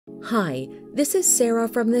Hi, this is Sarah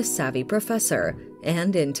from The Savvy Professor,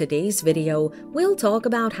 and in today's video, we'll talk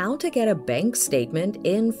about how to get a bank statement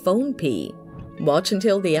in Phonepe. Watch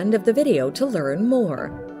until the end of the video to learn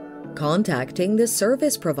more. Contacting the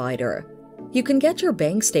service provider. You can get your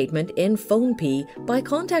bank statement in Phonepe by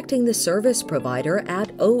contacting the service provider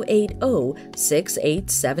at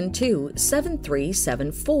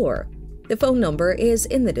 080-6872-7374. The phone number is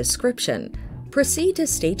in the description. Proceed to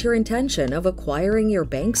state your intention of acquiring your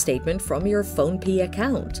bank statement from your Phonepe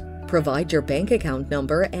account. Provide your bank account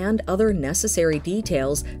number and other necessary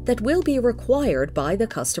details that will be required by the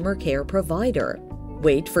customer care provider.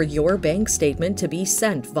 Wait for your bank statement to be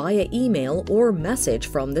sent via email or message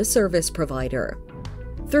from the service provider.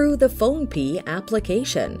 Through the Phonepe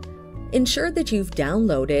application, ensure that you've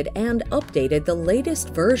downloaded and updated the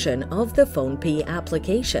latest version of the Phonepe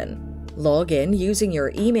application. Log in using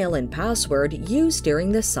your email and password used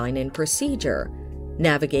during the sign-in procedure.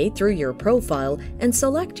 Navigate through your profile and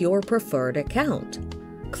select your preferred account.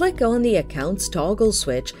 Click on the Accounts toggle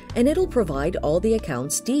switch and it'll provide all the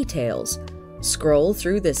account's details. Scroll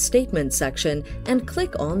through the Statement section and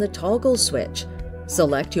click on the toggle switch.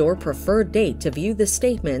 Select your preferred date to view the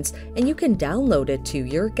statements and you can download it to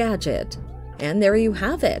your gadget. And there you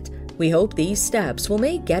have it. We hope these steps will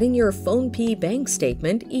make getting your Phonepe bank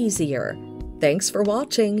statement easier. Thanks for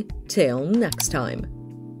watching. Till next time.